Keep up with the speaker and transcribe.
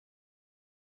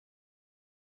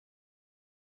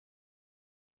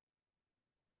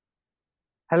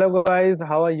Hello guys,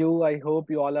 how are you? I hope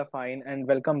you all are fine and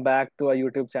welcome back to our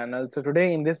YouTube channel. So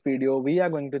today in this video, we are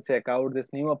going to check out this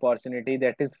new opportunity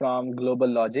that is from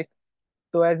GlobalLogic.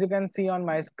 So as you can see on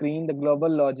my screen, the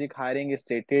GlobalLogic hiring is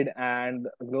stated and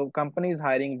the company is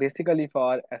hiring basically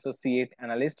for associate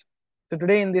analyst. So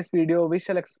today in this video, we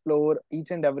shall explore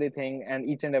each and everything and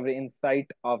each and every insight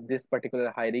of this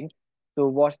particular hiring. So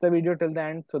watch the video till the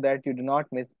end so that you do not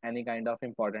miss any kind of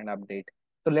important update.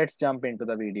 So let's jump into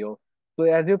the video. So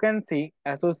as you can see,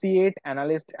 associate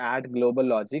analyst at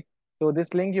GlobalLogic. So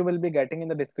this link you will be getting in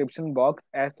the description box.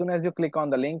 As soon as you click on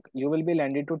the link, you will be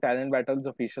landed to Talent Battle's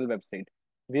official website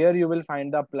where you will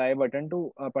find the apply button to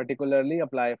particularly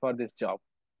apply for this job.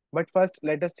 But first,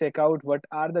 let us check out what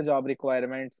are the job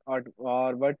requirements or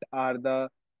what are the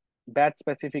batch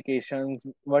specifications,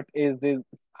 what is this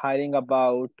hiring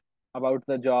about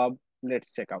the job.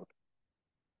 Let's check out.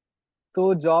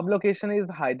 So job location is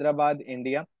Hyderabad,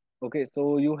 India. Okay,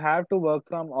 so you have to work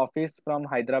from office from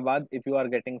Hyderabad if you are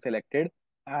getting selected,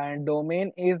 and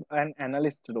domain is an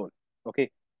analyst role.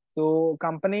 Okay, so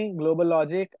company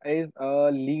GlobalLogic is a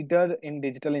leader in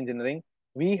digital engineering.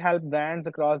 We help brands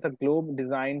across the globe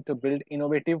design to build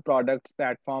innovative products,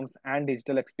 platforms, and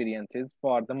digital experiences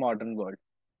for the modern world.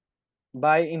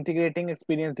 By integrating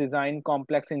experience design,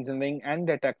 complex engineering, and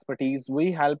data expertise,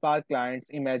 we help our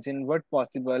clients imagine what's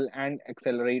possible and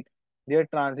accelerate their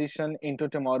transition into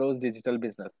tomorrow's digital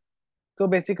business. So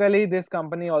basically, this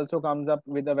company also comes up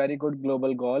with a very good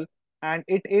global goal, and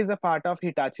it is a part of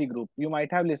Hitachi Group. You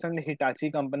might have listened to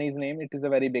Hitachi company's name. It is a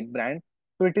very big brand.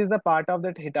 So it is a part of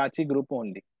that Hitachi Group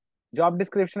only. Job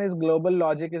description is Global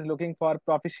Logic is looking for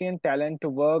proficient talent to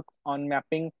work on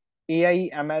mapping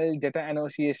AI, ML, data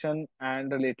annotation,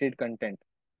 and related content.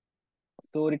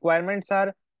 So requirements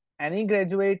are any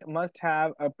graduate must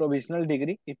have a provisional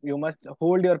degree. If you must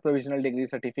hold your provisional degree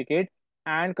certificate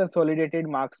and consolidated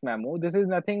marks memo. This is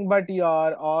nothing but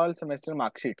your all semester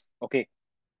mark sheets. Okay.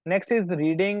 Next is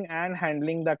reading and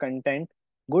handling the content.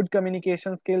 Good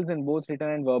communication skills in both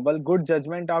written and verbal. Good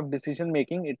judgment of decision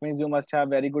making. It means you must have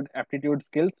very good aptitude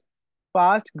skills.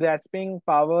 Fast grasping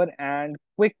power and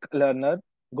quick learner.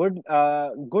 Good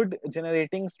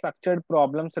generating structured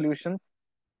problem solutions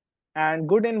and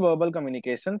good in verbal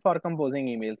communication for composing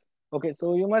emails. Okay,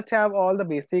 so you must have all the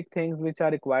basic things which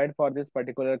are required for this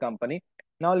particular company.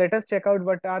 Now let us check out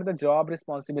what are the job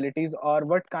responsibilities or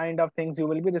what kind of things you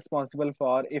will be responsible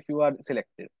for if you are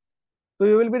selected. So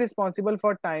you will be responsible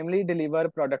for timely deliver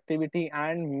productivity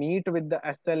and meet with the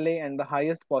SLA and the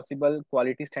highest possible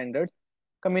quality standards.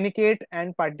 Communicate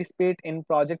and participate in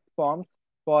project forums,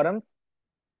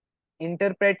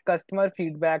 interpret customer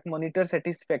feedback, monitor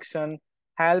satisfaction,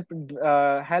 help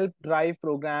drive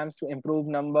programs to improve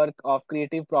number of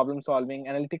creative problem solving,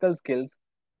 analytical skills,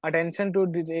 attention to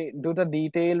the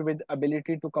detail with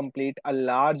ability to complete a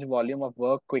large volume of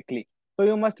work quickly. So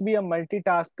you must be a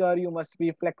multitasker. You must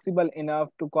be flexible enough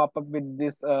to cope up with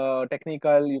this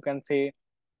technical, you can say,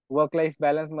 work life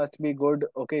balance must be good.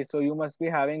 Okay, so you must be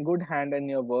having good hand in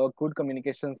your work, good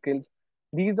communication skills.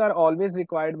 These are always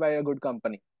required by a good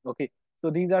company. Okay, so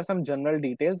these are some general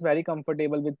details. Very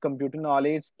comfortable with computer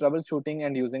knowledge, troubleshooting,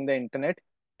 and using the internet.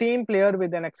 Team player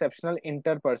with an exceptional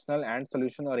interpersonal and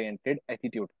solution oriented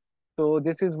attitude. So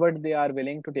this is what they are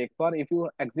willing to take for. If you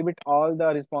exhibit all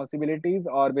the responsibilities,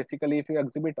 or basically if you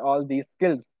exhibit all these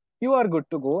skills, you are good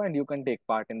to go and you can take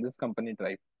part in this company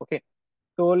drive. Okay,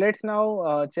 so let's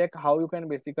now check how you can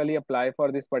basically apply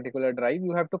for this particular drive.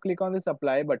 You have to click on this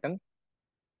apply button.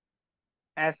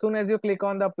 As soon as you click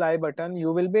on the apply button,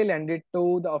 you will be landed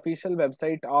to the official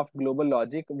website of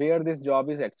GlobalLogic where this job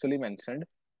is actually mentioned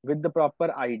with the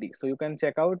proper ID. So you can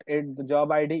check out it. The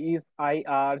job ID is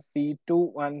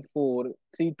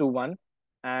IRC214321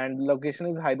 and location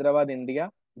is Hyderabad,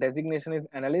 India. Designation is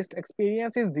analyst.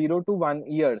 Experience is 0 to 1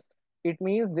 years. It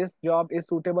means this job is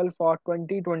suitable for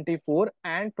 2024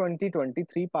 and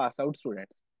 2023 pass out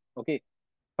students. Okay.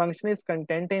 Function is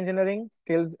content engineering,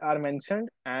 skills are mentioned,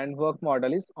 and work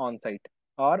model is on-site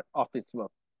or office work.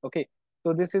 Okay,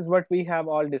 so this is what we have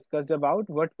all discussed about,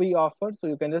 what we offer. So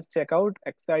you can just check out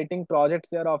exciting projects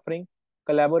they are offering,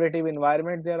 collaborative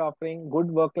environment they are offering,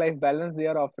 good work-life balance they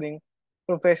are offering,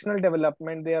 professional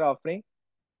development they are offering,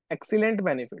 excellent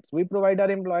benefits. We provide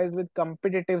our employees with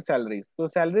competitive salaries. So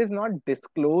salary is not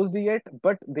disclosed yet,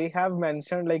 but they have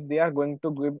mentioned like they are going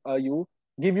to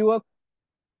give you a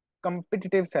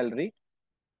competitive salary.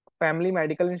 Family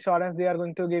medical insurance they are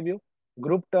going to give you,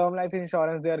 group term life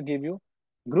insurance they are give you,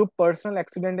 group personal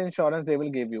accident insurance they will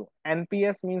give you,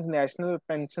 NPS means national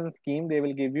pension scheme they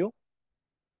will give you,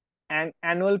 and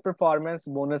annual performance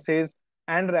bonuses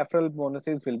and referral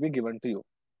bonuses will be given to you.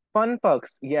 Fun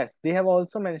perks. Yes, they have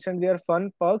also mentioned their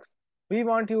fun perks. We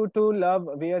want you to love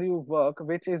where you work,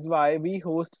 which is why we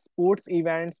host sports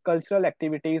events, cultural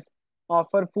activities,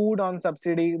 offer food on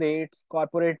subsidy rates,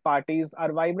 corporate parties.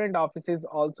 Our vibrant offices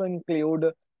also include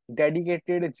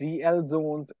dedicated GL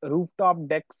zones, rooftop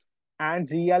decks, and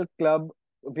GL club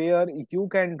where you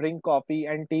can drink coffee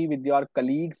and tea with your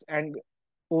colleagues and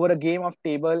over a game of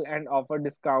table and offer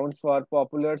discounts for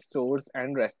popular stores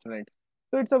and restaurants.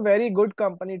 So it's a very good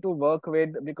company to work with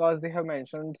because they have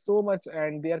mentioned so much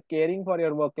and they are caring for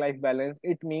your work-life balance.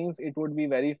 It means it would be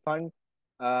very fun,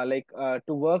 to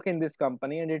work in this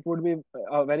company, and it would be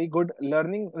a very good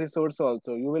learning resource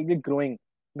also. You will be growing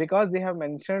because they have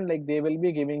mentioned like they will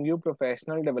be giving you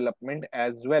professional development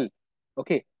as well.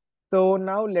 Okay. So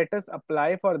now let us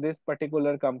apply for this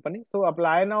particular company. So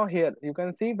apply now here. You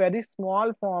can see very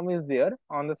small form is there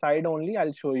on the side only.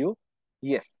 I'll show you.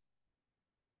 Yes.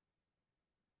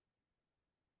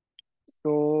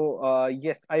 So,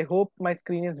 yes, I hope my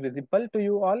screen is visible to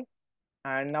you all.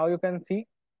 And now you can see,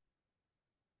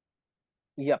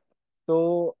 yep.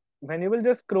 So when you will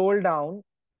just scroll down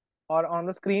or on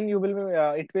the screen,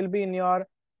 it will be in your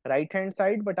right hand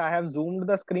side, but I have zoomed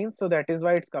the screen. So that is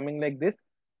why it's coming like this.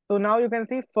 So now you can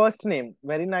see first name.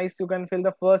 Very nice. You can fill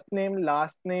the first name,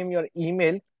 last name, your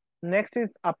email. Next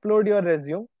is upload your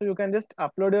resume. So you can just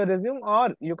upload your resume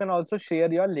or you can also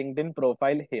share your LinkedIn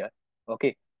profile here.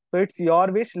 Okay. So it's your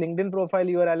wish. LinkedIn profile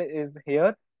URL is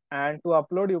here. And to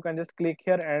upload, you can just click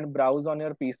here and browse on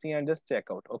your PC and just check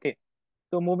out. Okay.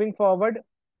 So moving forward,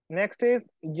 next is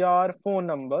your phone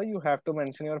number. You have to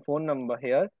mention your phone number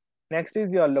here. Next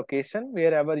is your location.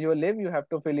 Wherever you live, you have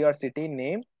to fill your city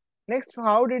name. Next,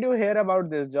 how did you hear about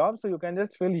this job? So you can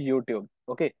just fill YouTube.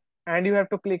 Okay. And you have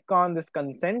to click on this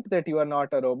consent that you are not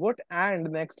a robot. And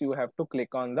next you have to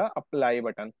click on the apply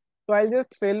button. So I'll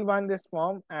just fill this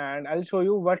form and I'll show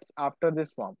you what's after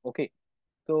this form. Okay.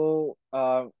 So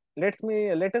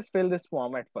let us fill this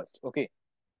form at first. Okay.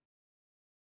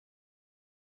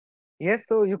 Yes,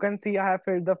 so you can see I have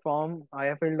filled the form, I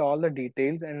have filled all the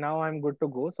details, and now I'm good to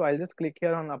go. So I'll just click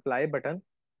here on apply button.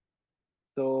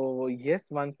 So yes,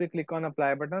 once we click on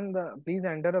apply button, please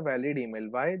enter a valid email.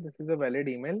 Why this is a valid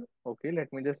email? Okay,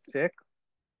 let me just check.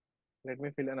 Let me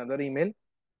fill another email.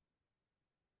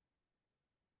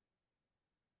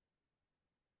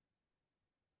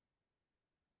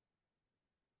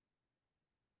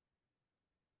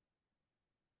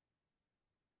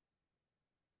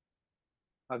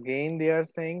 Again, they are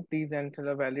saying please enter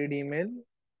a valid email.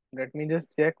 Let me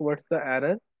just check what's the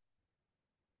error.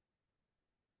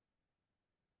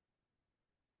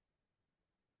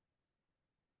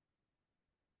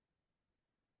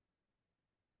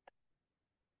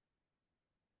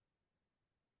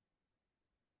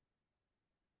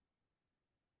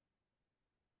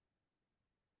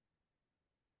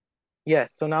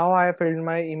 Yes, so now I have filled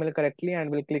my email correctly and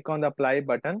will click on the apply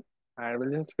button and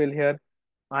we'll just fill here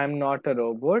I'm not a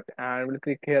robot and we'll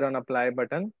click here on apply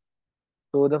button.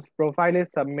 So the profile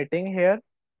is submitting here.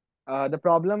 The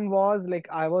problem was like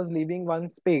I was leaving one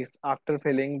space after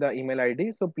filling the email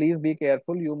ID. So please be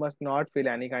careful. You must not fill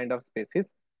any kind of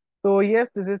spaces. So yes,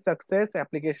 this is success.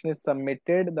 Application is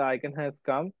submitted. The icon has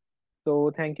come.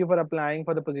 So thank you for applying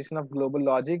for the position of Global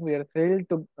Logic. We are thrilled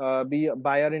to be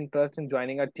by your interest in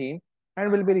joining our team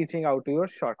and will be reaching out to you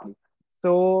shortly.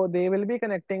 So they will be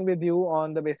connecting with you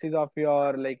on the basis of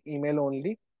your like email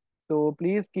only. So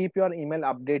please keep your email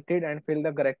updated and fill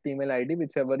the correct email ID,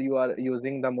 whichever you are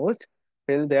using the most.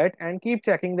 Fill that and keep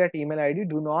checking that email ID.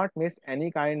 Do not miss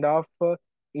any kind of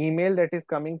email that is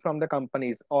coming from the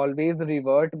companies. Always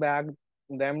revert back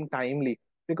them timely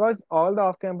because all the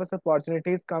off-campus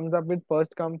opportunities comes up with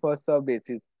first come first serve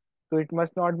basis. So it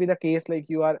must not be the case like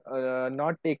you are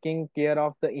not taking care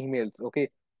of the emails. Okay,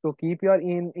 so keep your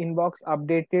inbox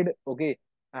updated. Okay,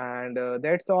 and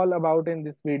that's all about in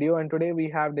this video. And today we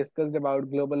have discussed about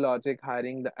Global Logic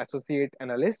hiring the associate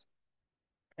analyst.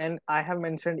 And I have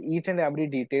mentioned each and every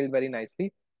detail very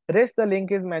nicely. Rest the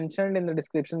link is mentioned in the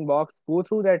description box. Go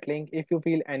through that link. If you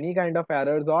feel any kind of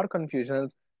errors or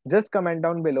confusions, just comment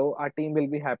down below. Our team will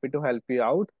be happy to help you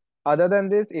out. Other than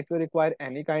this, if you require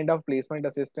any kind of placement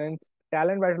assistance,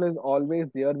 Talent Battle is always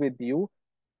there with you,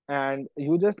 and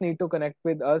you just need to connect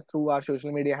with us through our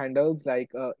social media handles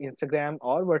like Instagram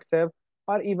or WhatsApp,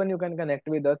 or even you can connect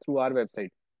with us through our website.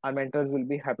 Our mentors will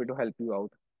be happy to help you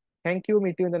out. Thank you.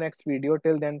 Meet you in the next video.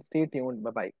 Till then, stay tuned. Bye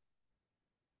bye.